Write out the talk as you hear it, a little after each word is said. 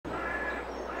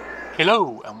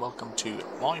Hello and welcome to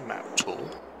my map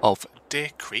tour of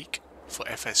Deer Creek for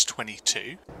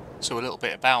FS22. So a little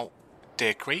bit about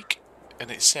Deer Creek,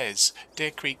 and it says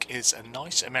Deer Creek is a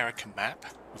nice American map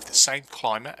with the same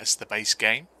climate as the base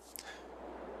game,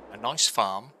 a nice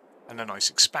farm and a nice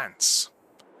expanse.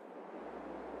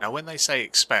 Now when they say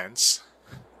expanse,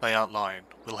 they aren't lying.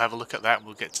 We'll have a look at that and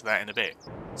we'll get to that in a bit.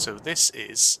 So this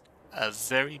is a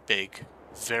very big,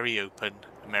 very open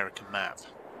American map.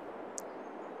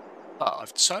 But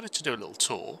I've decided to do a little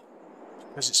tour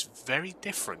because it's very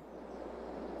different.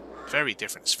 Very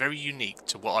different. It's very unique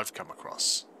to what I've come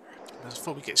across. And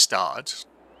before we get started,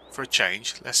 for a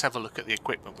change, let's have a look at the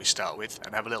equipment we start with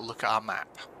and have a little look at our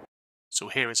map. So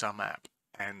here is our map,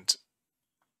 and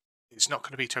it's not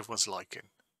going to be to everyone's liking,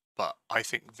 but I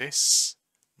think this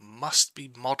must be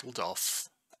modelled off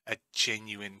a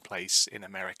genuine place in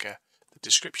America. The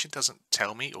description doesn't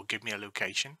tell me or give me a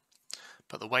location,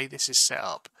 but the way this is set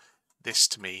up, this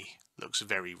to me looks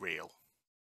very real.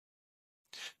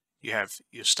 You have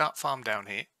your start farm down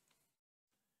here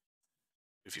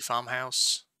with your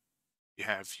farmhouse. You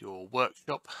have your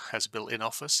workshop, has a built-in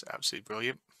office, absolutely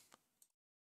brilliant.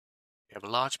 You have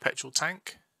a large petrol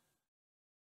tank.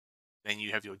 Then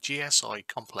you have your GSI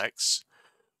complex,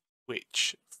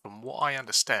 which from what I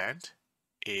understand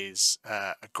is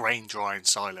a grain drying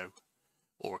silo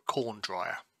or a corn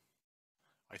dryer.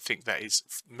 I think that is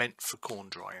meant for corn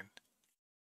drying,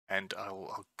 and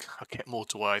I'll get more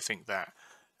to why I think that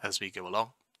as we go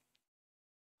along.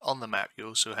 On the map you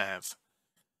also have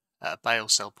a bale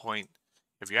sell point,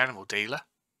 you have your animal dealer.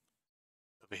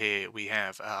 Over here we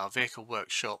have our vehicle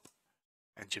workshop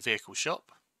and your vehicle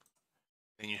shop.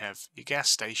 Then you have your gas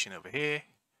station over here.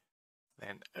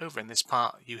 Then over in this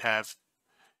part you have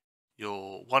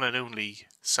your one and only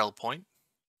sell point,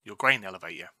 your grain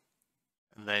elevator.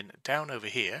 And then down over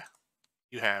here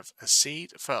you have a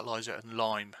seed, fertilizer and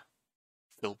lime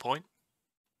fill point.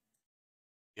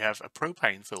 You have a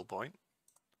propane fill point.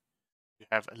 You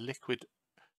have a liquid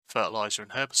fertilizer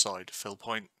and herbicide fill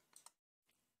point.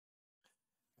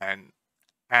 And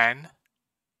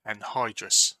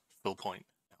ANHYDROUS fill point.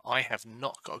 I have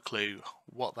not got a clue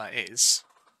what that is.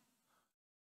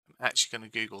 I'm actually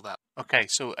going to Google that. Okay,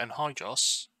 so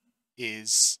anhydrous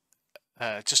is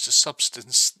just a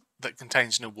substance that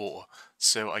contains no water.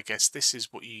 So I guess this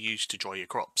is what you use to dry your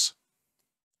crops.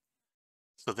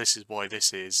 So this is why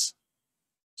this is,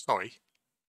 sorry,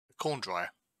 a corn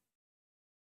dryer.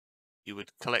 You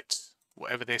would collect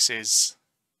whatever this is,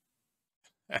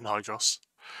 anhydrous,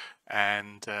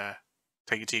 and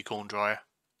take it to your corn dryer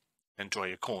and dry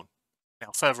your corn. Now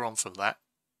further on from that,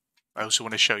 I also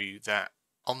want to show you that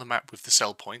on the map with the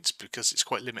sell points, because it's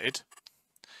quite limited,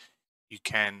 you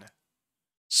can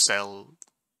sell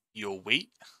your wheat,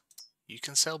 you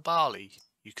can sell barley,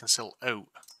 you can sell oat,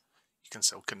 you can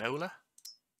sell canola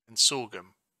and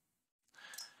sorghum.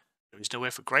 There is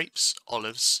nowhere for grapes,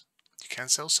 olives. You can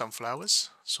sell sunflowers,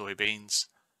 soybeans,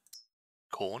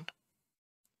 corn.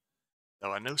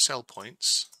 There are no sell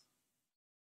points.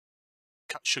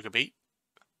 Cut sugar beet,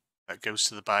 that goes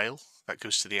to the bale, that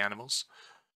goes to the animals.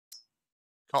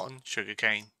 Cotton,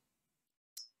 sugarcane.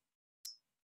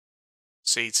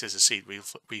 Seeds is a seed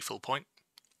refill point,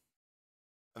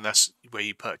 and that's where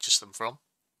you purchase them from,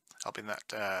 up in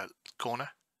that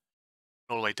corner.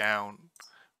 All the way down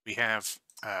we have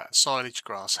silage,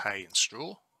 grass, hay and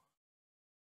straw.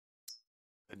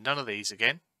 And none of these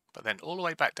again, but then all the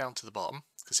way back down to the bottom,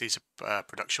 because these are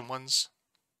production ones,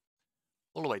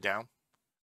 all the way down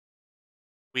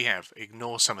we have,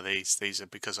 ignore some of these are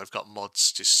because I've got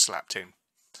mods just slapped in.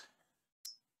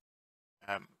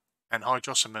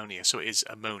 Anhydrous ammonia, so it is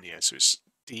ammonia, so it's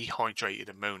dehydrated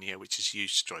ammonia which is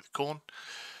used to dry the corn.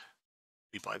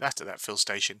 We buy that at that fill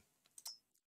station.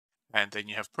 And then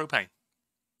you have propane,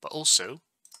 but also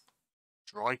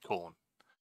dry corn.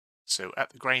 So at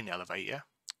the grain elevator,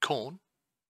 corn,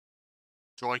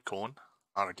 dry corn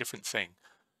are a different thing.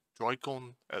 Dry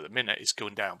corn at the minute is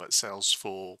going down, but sells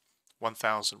for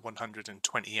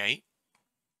 1,128.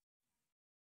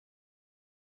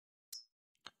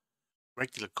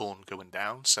 Regular corn going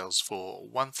down sells for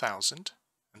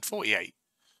 1,048.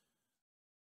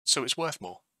 So it's worth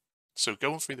more. So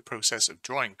going through the process of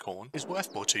drying corn is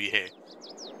worth more to you here.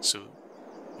 So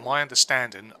my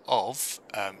understanding of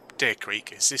Deer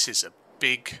Creek is this is a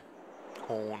big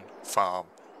corn farm.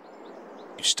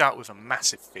 You start with a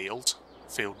massive field,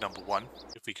 field number 1.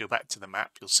 If we go back to the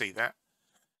map, you'll see that.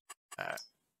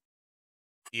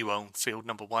 You own field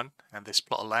number 1 and this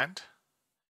plot of land.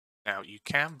 Now you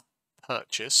can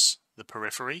purchase the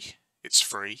periphery, it's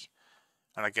free,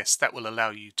 and I guess that will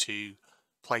allow you to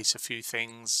place a few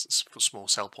things, small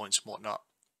sell points and whatnot.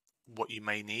 what you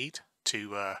may need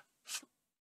to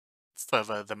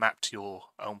further the map to your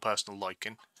own personal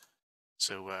liking.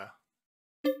 So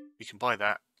you can buy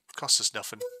that, costs us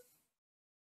nothing.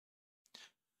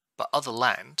 But other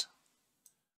land,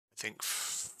 I think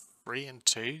 3 and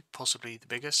 2, possibly the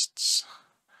biggest.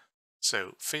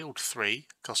 So field 3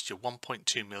 costs you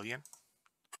 1.2 million.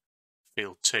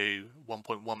 Field 2,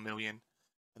 1.1 million.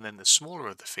 And then the smaller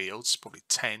of the fields, probably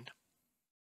 10,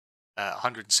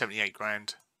 178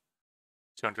 grand,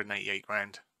 288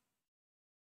 grand.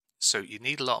 So you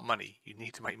need a lot of money. You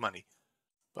need to make money.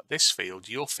 But this field,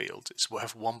 your field, is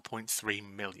worth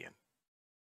 1.3 million.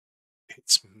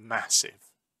 It's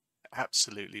massive.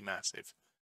 Absolutely massive.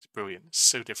 It's brilliant. It's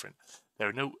so different. There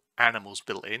are no animals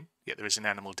built in, yet there is an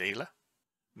animal dealer.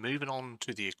 Moving on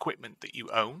to the equipment that you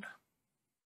own.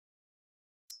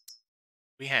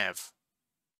 We have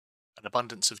an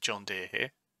abundance of John Deere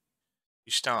here.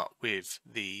 You start with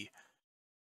the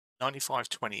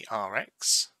 9520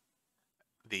 RX,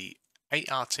 the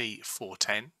 8RT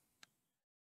 410,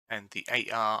 and the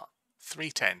 8R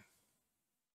 310.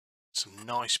 Some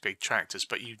nice big tractors,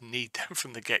 but you need them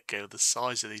from the get-go. The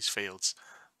size of these fields,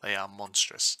 they are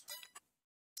monstrous.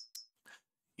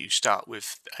 You start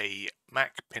with a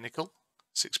Mack Pinnacle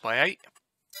 6x8.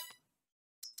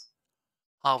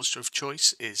 Harvester of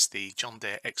choice is the John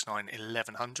Deere X9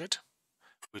 1100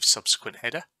 with subsequent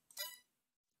header.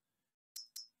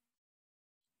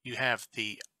 You have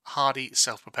the Hardy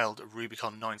self-propelled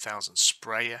Rubicon 9000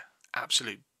 sprayer.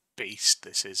 Absolute beast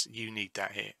this is. You need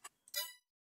that here.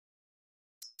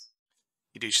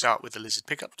 You do start with the Lizard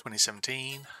Pickup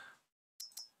 2017,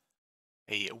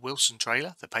 a Wilson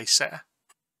trailer, the pace setter,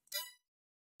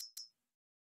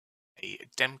 a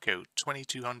Demco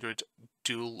 2200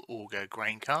 dual auger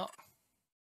grain cart,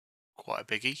 quite a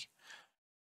biggie,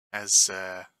 has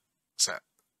what's that,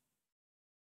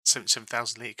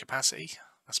 77,000 litre capacity.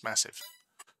 That's massive.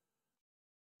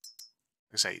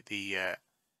 Like I say, the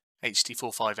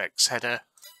HT45X header,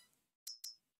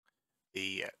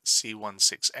 the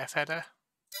C16F header.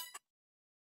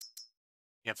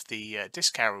 You have the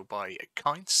disc harrow by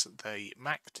Kinds, the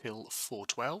Mack Till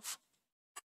 412.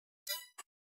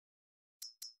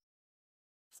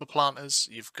 For planters,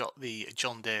 you've got the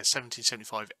John Deere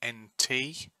 1775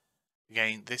 NT.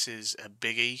 Again, this is a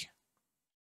biggie.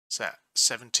 It's at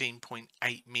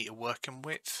 17.8 metre working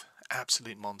width.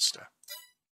 Absolute monster.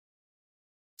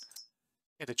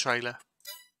 Get a trailer.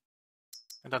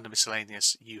 And under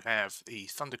miscellaneous, you have the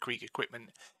Thunder Creek Equipment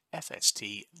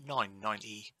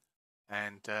FST990.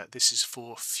 And this is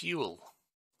for fuel.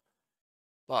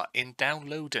 But in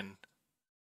downloading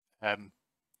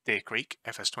Deer Creek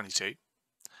FS22,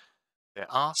 there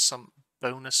are some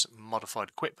bonus modified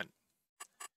equipment.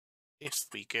 If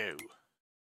we go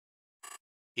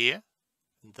here,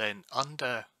 and then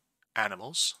under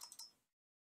animals,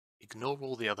 ignore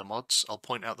all the other mods. I'll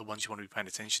point out the ones you want to be paying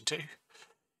attention to.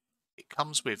 It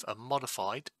comes with a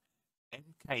modified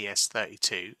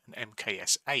MKS32 and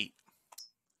MKS8.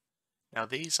 Now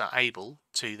these are able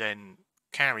to then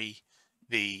carry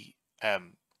the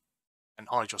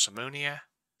anhydrous ammonia,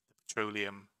 the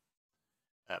petroleum,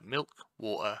 milk,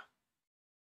 water,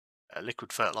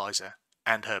 liquid fertilizer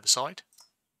and herbicide.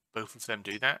 Both of them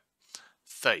do that.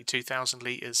 32,000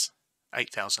 litres,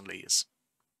 8,000 litres.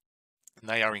 And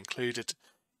they are included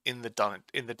in the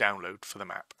download for the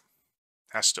map.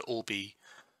 It has to all be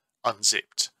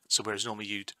unzipped. So whereas normally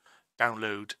you'd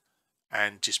download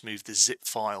and just move the zip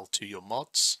file to your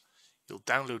mods, you'll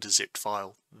download a zipped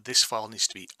file. This file needs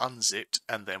to be unzipped,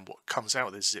 and then what comes out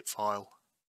of this zip file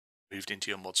moved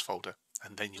into your mods folder,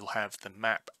 and then you'll have the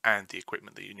map and the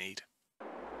equipment that you need.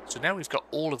 So now we've got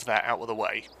all of that out of the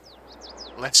way,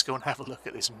 let's go and have a look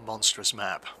at this monstrous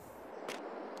map.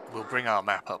 We'll bring our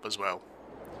map up as well,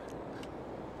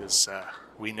 because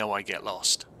we know I get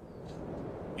lost.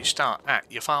 You start at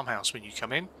your farmhouse when you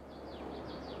come in.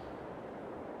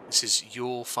 This is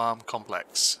your farm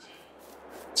complex.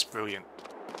 It's brilliant.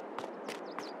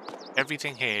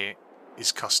 Everything here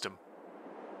is custom,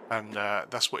 and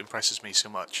that's what impresses me so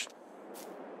much.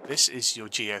 This is your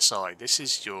GSI. This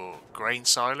is your grain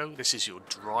silo. This is your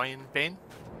drying bin.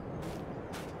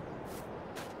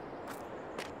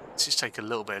 Let's just take a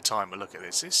little bit of time to look at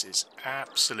this. This is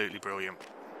absolutely brilliant.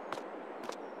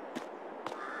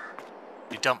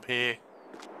 You dump here,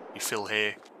 you fill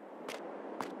here.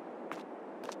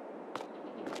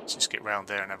 Let's just get round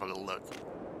there and have a little look.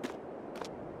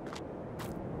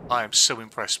 I am so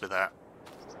impressed with that.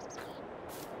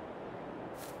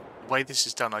 The way this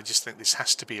is done, I just think this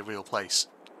has to be a real place.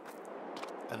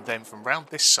 And then from round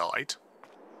this side,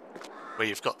 where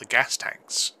you've got the gas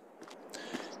tanks,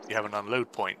 you have an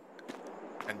unload point.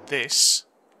 And this,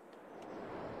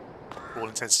 for all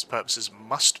intents and purposes,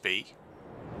 must be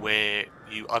where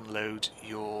you unload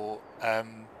your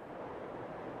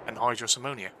anhydrous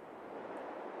ammonia.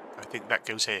 I think that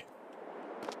goes here.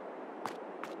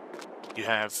 You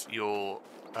have your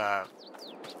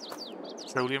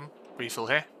petroleum refill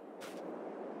here.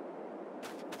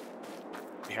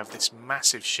 You have this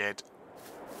massive shed.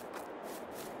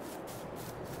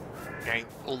 Again,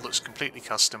 all looks completely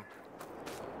custom.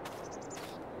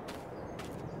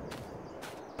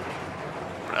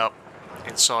 Up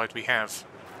inside we have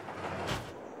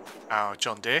our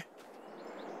John Deere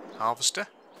harvester.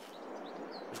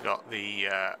 We've got the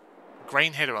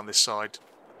grain header on this side.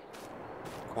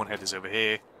 Corn headers over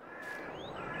here.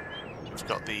 We've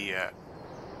got the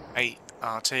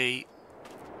 8RT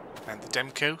and the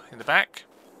Demco in the back.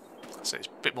 So it's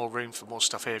a bit more room for more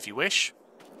stuff here if you wish.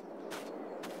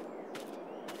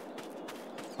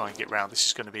 Try and get round. This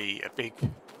is going to be a big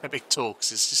tour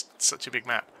because it's just such a big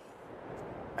map.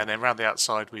 And then round the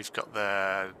outside we've got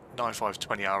the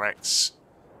 9520RX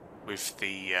with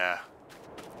the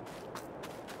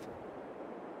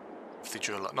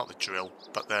drill, not the drill,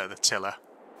 but the tiller.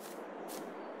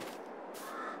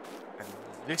 And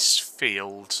this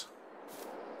field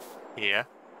here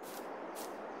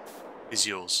is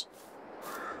yours.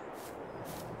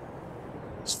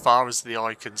 As far as the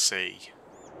eye can see,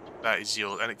 that is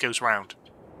yours, and it goes round.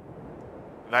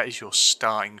 That is your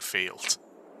starting field.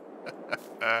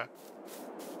 I'm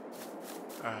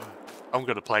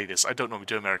going to play this. I don't normally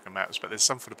do American maps, but there's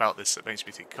something about this that makes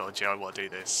me think, God, yeah, I want to do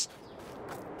this.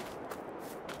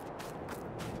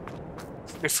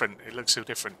 It's different. It looks so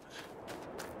different.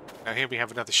 Now here we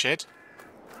have another shed.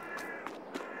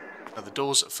 Now the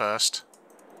doors at first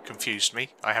confused me.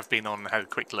 I have been on and had a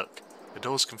quick look. The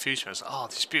doors confused me. I was like, oh,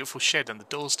 this beautiful shed and the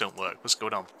doors don't work. What's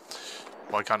going on?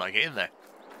 Why can't I get in there?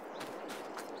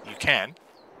 You can.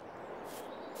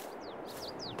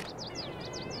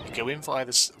 You go in via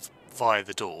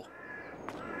the door.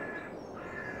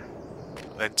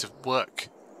 Then to work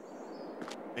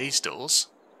these doors,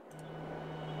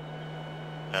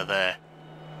 they're there.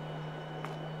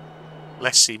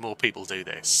 Let's see more people do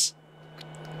this.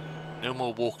 No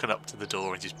more walking up to the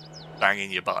door and just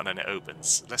banging your button and it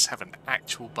opens. Let's have an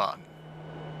actual button.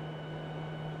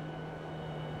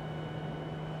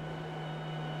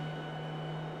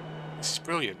 This is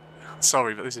brilliant.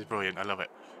 Sorry, but this is brilliant. I love it.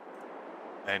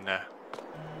 Then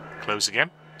close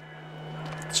again.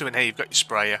 So in here you've got your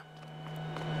sprayer.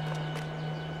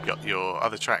 You've got your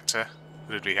other tractor.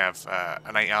 What did we have?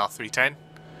 An 8R310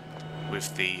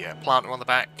 with the planter on the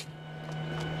back.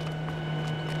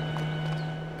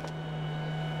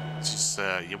 This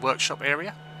is your workshop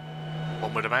area,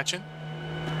 one would imagine.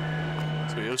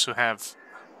 So we also have...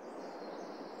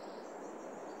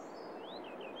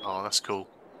 Oh, that's cool.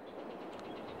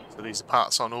 So these are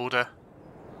parts on order.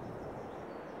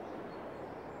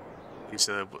 These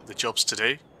are the jobs to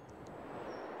do.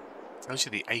 Tells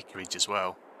you the acreage as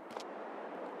well.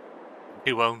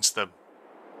 Who owns them?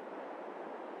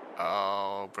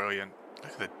 Oh, brilliant.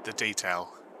 Look at the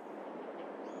detail.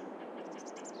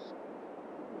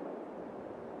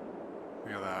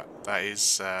 Look at that. That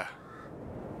is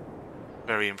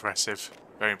very impressive.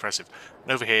 Very impressive.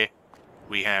 And over here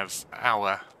we have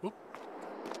our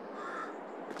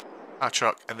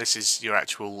truck, and this is your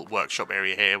actual workshop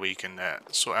area here where you can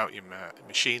sort out your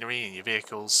machinery and your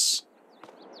vehicles.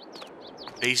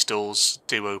 These doors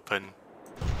do open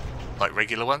like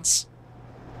regular ones.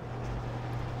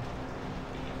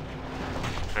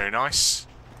 Very nice.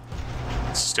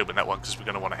 Let's just open that one because we're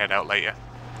going to want to head out later.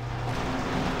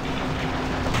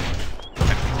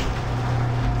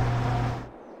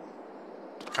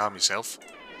 Calm yourself.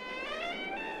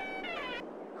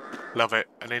 Love it.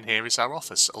 And in here is our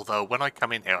office. Although when I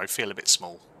come in here I feel a bit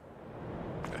small.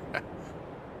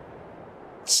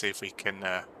 Let's see if we can...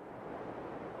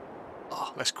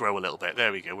 Oh, let's grow a little bit.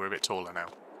 There we go. We're a bit taller now.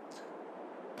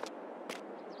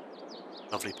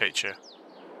 Lovely picture.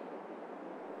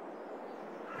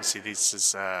 You see, this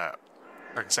is, like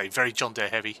I say, very John Deere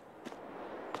heavy.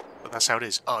 But that's how it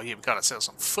is. Oh, yeah, we've got to sell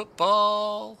some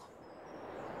football.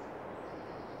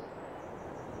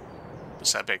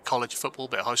 Is that a bit of college football, a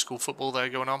bit of high school football there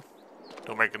going on?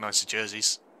 Don't recognise the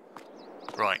jerseys.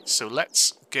 Right, so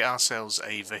let's get ourselves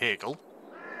a vehicle.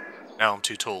 Now I'm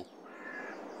too tall.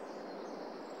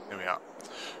 There we are.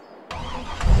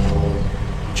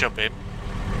 Jump in.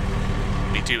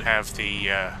 We do have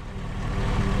the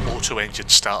auto engine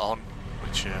start on,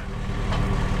 which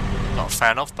I'm not a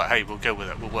fan of, but hey, we'll go with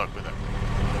it. We'll work with it.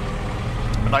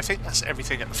 And I think that's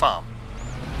everything at the farm.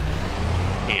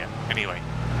 Here, anyway.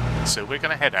 So we're going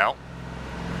to head out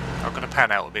I'm going to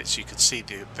pan out a bit so you can see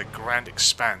the grand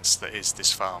expanse that is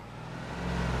this farm.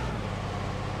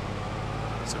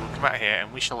 So we'll come out here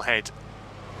and we shall head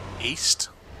east.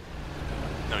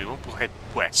 No, we won't. We'll head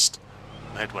west.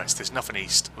 We'll head west. There's nothing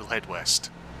east. We'll head west.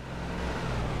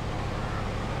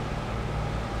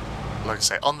 Like I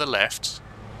say, on the left,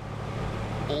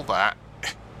 all that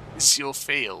is your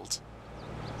field.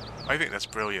 I think that's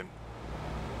brilliant.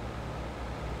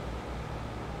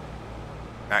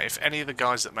 Now, if any of the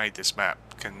guys that made this map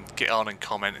can get on and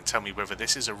comment and tell me whether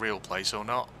this is a real place or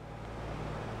not.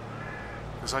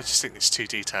 Because I just think it's too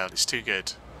detailed, it's too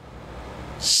good.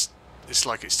 It's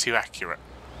like it's too accurate.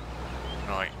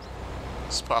 Right,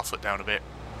 let's put our foot down a bit.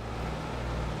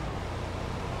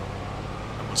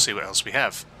 And we'll see what else we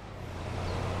have.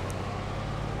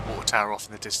 Water tower off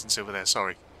in the distance over there,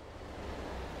 sorry.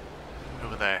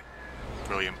 Over there.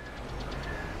 Brilliant.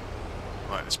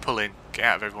 Right, let's pull in, get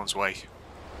out of everyone's way.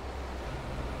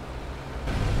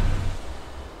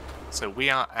 So we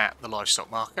are at the livestock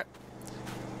market.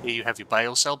 Here you have your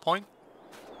bale sell point.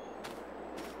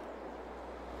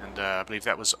 And I believe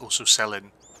that was also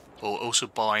selling, or also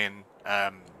buying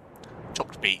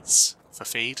chopped meats for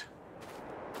feed.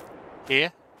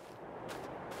 Here,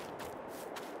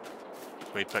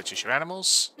 where you purchase your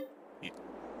animals. You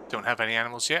don't have any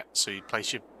animals yet, so you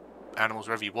place your animals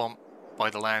wherever you want. Buy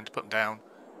the land, put them down.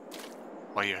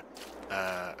 Buy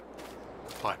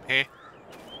them here.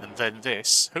 And then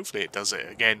this, hopefully it does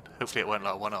it again. Hopefully it won't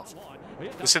like one-off.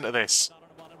 Listen to this.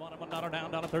 $1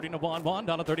 down, $30 to $1,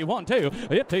 $1.31 2.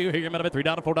 Hit 2 here, $3,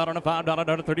 $4 to $5,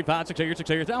 $35, 6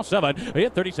 here, now 7.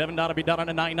 Hit $37, be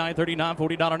 $99, $39,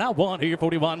 $40 now 1 here,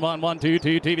 41, 1, 1, 2,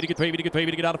 2, 2, to get 3, to get 3,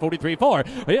 to get out of 43, 4.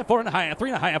 Hit 4.5,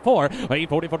 3.5, 4. Hit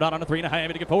 $44 to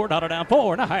 3.5, to get $4 down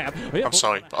 4.5. I'm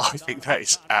sorry, but I think that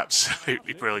is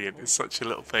absolutely brilliant. It's such a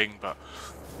little thing, but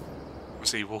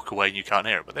obviously you walk away and you can't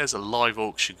hear it. But there's a live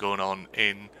auction going on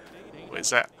in, what is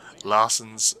that?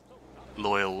 Larson's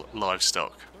Loyal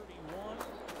Livestock.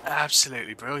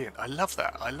 Absolutely brilliant. I love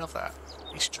that. I love that.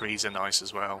 These trees are nice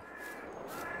as well.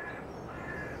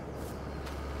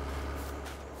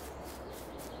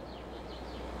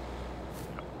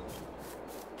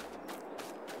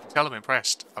 Tell I'm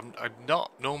impressed. I'm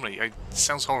not normally, it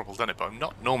sounds horrible, doesn't it? But I'm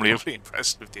not normally overly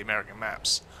impressed with the American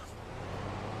maps.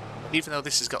 Even though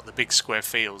this has got the big square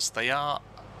fields, they are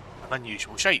an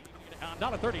unusual shape.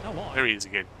 There he is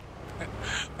again.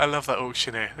 I love that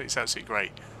auction here. It's absolutely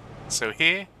great. So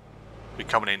here we're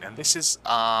coming in, and this is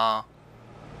our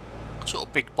sort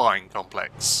of big buying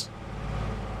complex.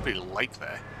 Pretty little lake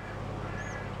there.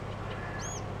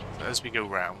 So as we go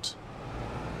round,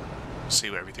 we'll see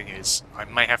where everything is. I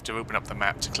may have to open up the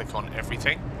map to click on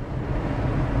everything.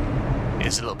 It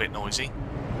is a little bit noisy.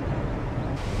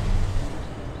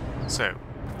 So,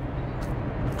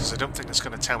 because I don't think it's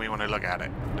going to tell me when I look at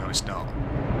it. No, it's not.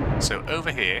 So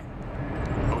over here,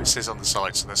 oh, it says on the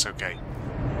side, so that's okay.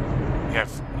 You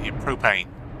have your propane.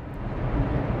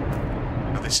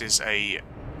 Now this is a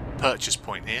purchase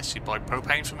point here, so you buy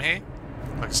propane from here,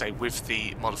 like I say, with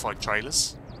the modified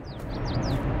trailers.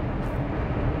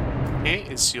 Here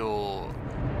is your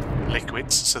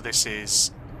liquids, so this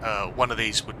is, one of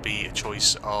these would be a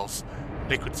choice of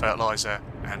liquid fertilizer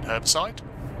and herbicide.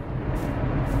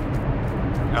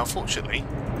 Now unfortunately,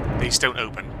 these don't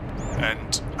open,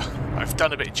 and I've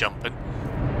done a bit of jumping.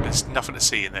 There's nothing to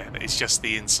see in there, it's just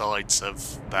the insides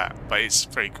of that, but it's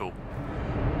very cool.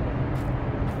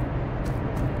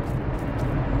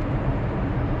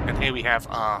 And here we have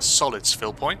our solids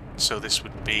fill point, so this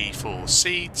would be for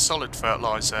seed, solid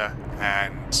fertilizer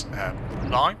and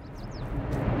lime.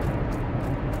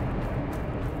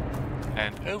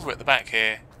 And over at the back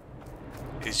here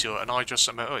is your anhydrous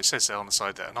ammonia. Oh, it says there on the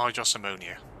side there, anhydrous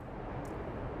ammonia.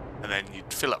 And then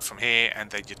you'd fill up from here,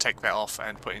 and then you take that off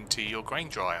and put into your grain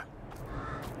dryer.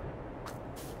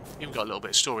 You've got a little bit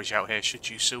of storage out here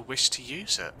should you so wish to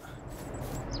use it.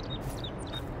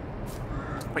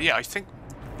 But yeah, I think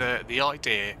the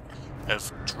idea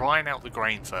of drying out the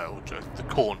grain first, or the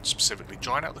corn specifically,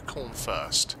 drying out the corn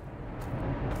first.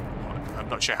 I'm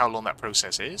not sure how long that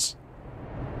process is.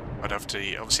 I'd have to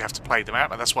obviously have to play them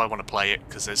out, and that's why I want to play it,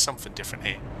 because there's something different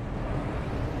here.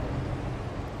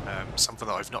 Something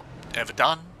that I've not ever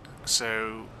done,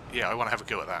 so yeah, I want to have a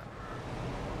go at that.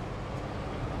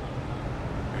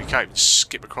 We can't even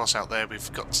skip across out there,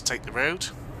 we've got to take the road.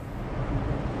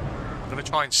 I'm going to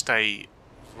try and stay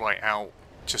right out,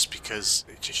 just because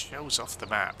it just shows off the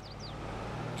map.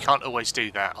 You can't always do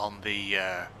that on the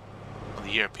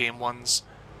European ones.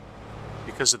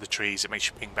 Because of the trees, it makes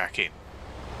you ping back in.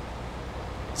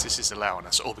 So this is allowing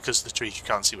us, or because of the trees you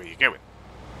can't see where you're going.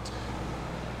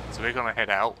 So we're going to head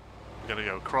out. We're going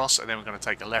to go across, and then we're going to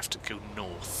take a left and go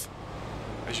north.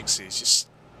 As you can see, it's just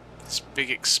this big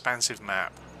expansive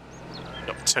map.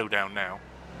 Got the toe down now.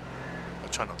 I'll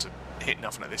try not to hit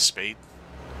nothing at this speed.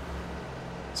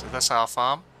 So that's our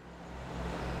farm.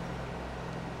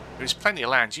 There's plenty of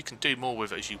land. You can do more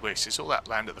with it as you wish. There's all that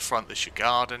land at the front. There's your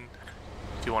garden.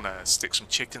 If you want to stick some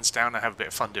chickens down and have a bit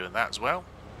of fun doing that as well.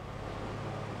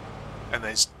 And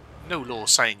there's no law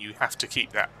saying you have to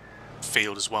keep that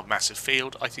field as one massive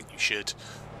field. I think you should.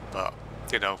 But,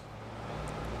 you know,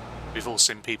 we've all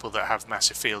seen people that have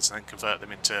massive fields and then convert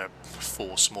them into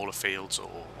 4 smaller fields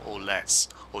or less.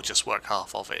 Or just work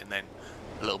half of it and then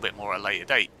a little bit more at a later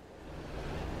date.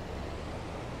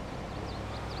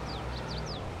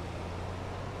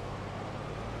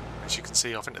 As you can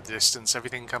see off into the distance,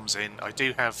 everything comes in. I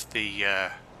do have the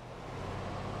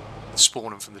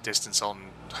spawning from the distance on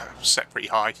set pretty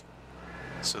high,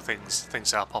 so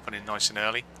things are popping in nice and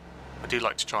early. I do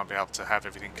like to try and be able to have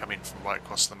everything come in from right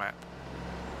across the map.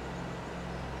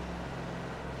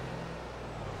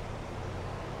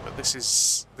 But this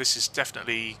is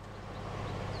definitely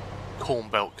Corn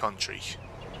Belt country.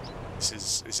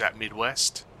 This is that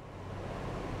Midwest.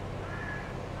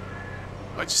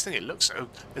 I just think it looks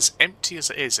as empty as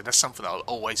it is, and that's something that I'll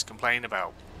always complain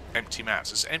about. Empty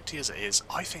maps. As empty as it is,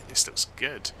 I think this looks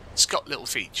good. It's got little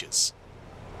features.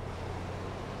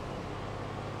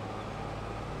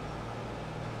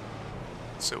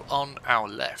 So on our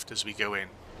left as we go in,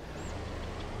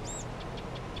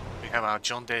 we have our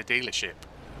John Deere dealership.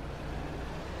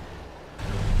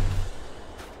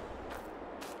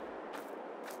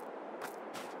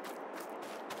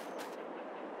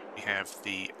 We have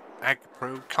the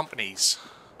AgPro companies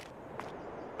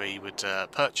where you would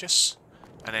purchase,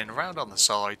 and then around on the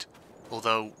side,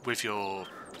 although with your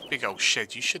big old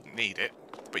shed you shouldn't need it,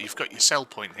 but you've got your sell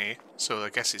point here, so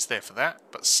I guess it's there for that.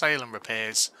 But sale and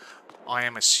repairs, I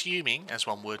am assuming, as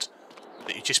one would,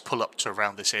 that you just pull up to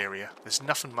around this area. There's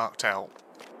nothing marked out,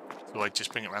 so I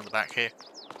just bring it around the back here.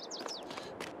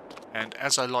 And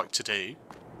as I like to do,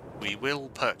 we will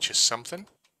purchase something.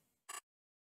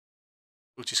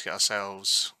 We'll just get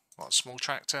ourselves a small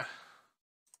tractor.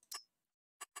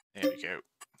 There we go.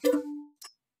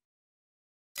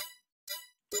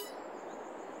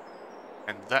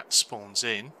 And that spawns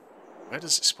in. Where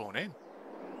does it spawn in?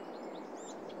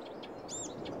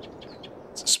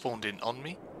 Is it spawned in on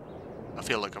me? I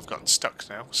feel like I've gotten stuck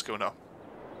now. What's going on?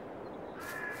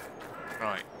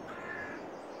 Right.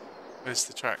 Where's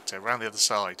the tractor? Around the other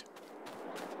side.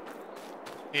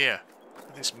 Here.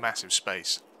 This massive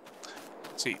space.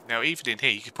 See, now even in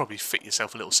here you could probably fit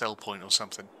yourself a little sell point or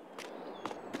something.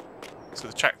 So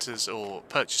the tractors or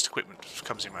purchased equipment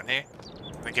comes in around here.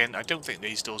 Again, I don't think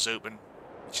these doors open,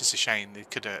 which is a shame. They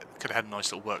could have had a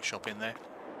nice little workshop in there.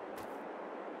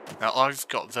 Now I've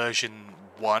got version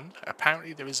 1.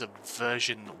 Apparently there is a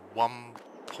version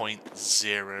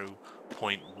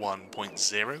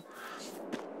 1.0.1.0,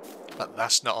 but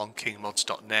that's not on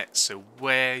kingmods.net, so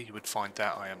where you would find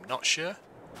that I am not sure.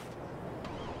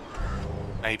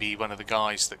 Maybe one of the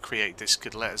guys that create this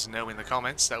could let us know in the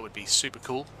comments. That would be super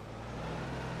cool,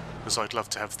 because I'd love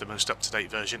to have the most up-to-date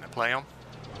version to play on.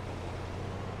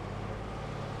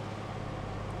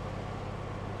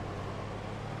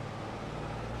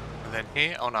 And then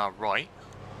here on our right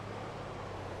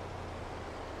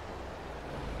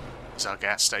is our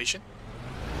gas station.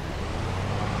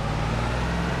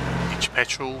 Get your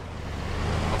petrol.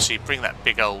 Obviously bring that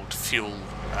big old fuel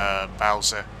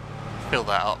Bowser, fill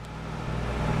that up.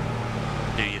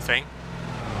 Do your thing.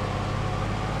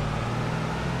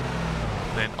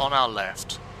 Then on our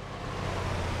left,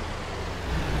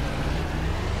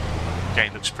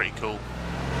 game looks pretty cool.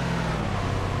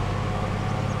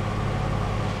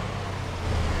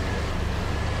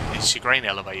 It's your grain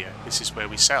elevator. This is where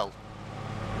we sell.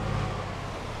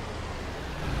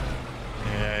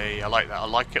 Yeah, I like that. I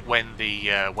like it when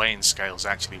the weighing scales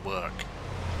actually work.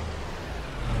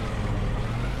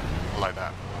 I like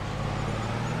that.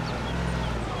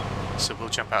 So we'll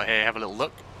jump out here, have a little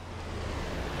look.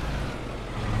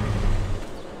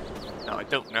 Now I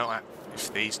don't know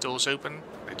if these doors open.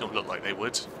 They don't look like they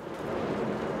would.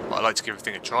 But I like to give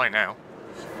everything a try now.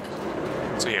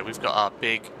 So yeah, we've got our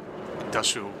big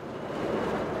industrial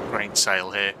grain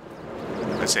sale here.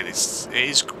 Like I said, it's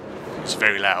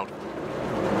very loud.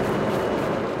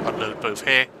 Unload both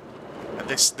here, and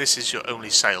this is your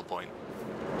only sale point.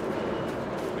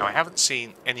 Now I haven't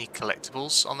seen any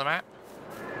collectibles on the map.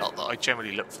 Not that I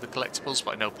generally look for the collectibles,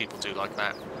 but I know people do like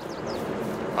that.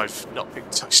 I've not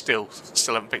picked. I still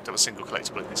haven't picked up a single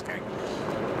collectible in this game.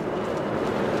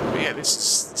 But yeah,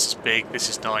 this is big. This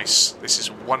is nice. This is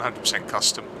 100%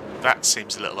 custom. that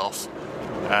seems a little off.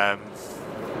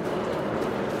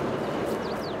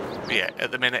 But yeah,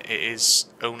 at the minute it is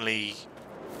only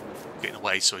getting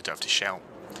away, so I don't have to shout.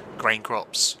 Grain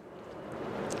crops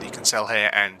that you can sell here,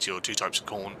 and your 2 types of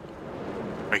corn,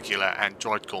 regular and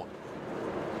dried corn.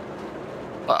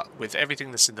 But with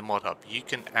everything that's in the mod hub, you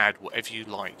can add whatever you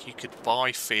like. You could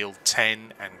buy field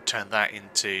 10 and turn that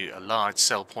into a large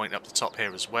sell point up the top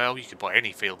here as well. You could buy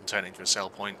any field and turn it into a sell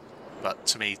point, but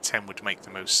to me 10 would make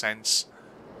the most sense.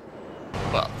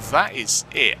 But that is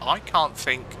it. I can't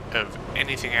think of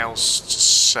anything else to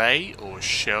say or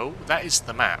show. That is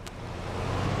the map.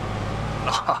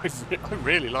 I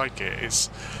really like it. It's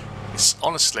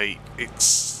honestly,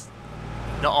 it's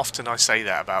not often I say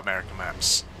that about American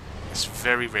maps. It's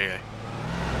very rare.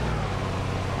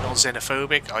 Not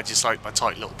xenophobic, I just like my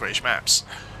tight little British maps.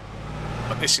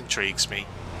 But this intrigues me.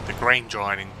 The grain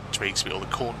drying intrigues me, or the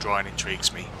corn drying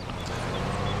intrigues me.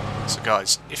 So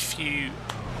guys, if you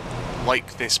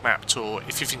like this map tour,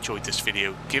 if you've enjoyed this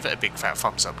video, give it a big fat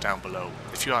thumbs up down below.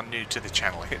 If you are new to the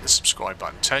channel, hit the subscribe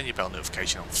button, turn your bell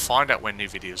notification on, find out when new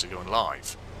videos are going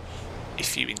live.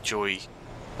 If you enjoy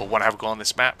or want to have a go on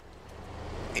this map,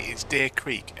 it is Deer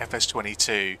Creek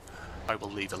FS22. I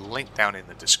will leave a link down in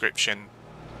the description.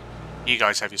 You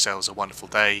guys have yourselves a wonderful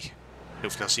day.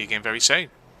 Hopefully I'll see you again very soon.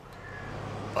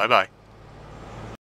 Bye bye.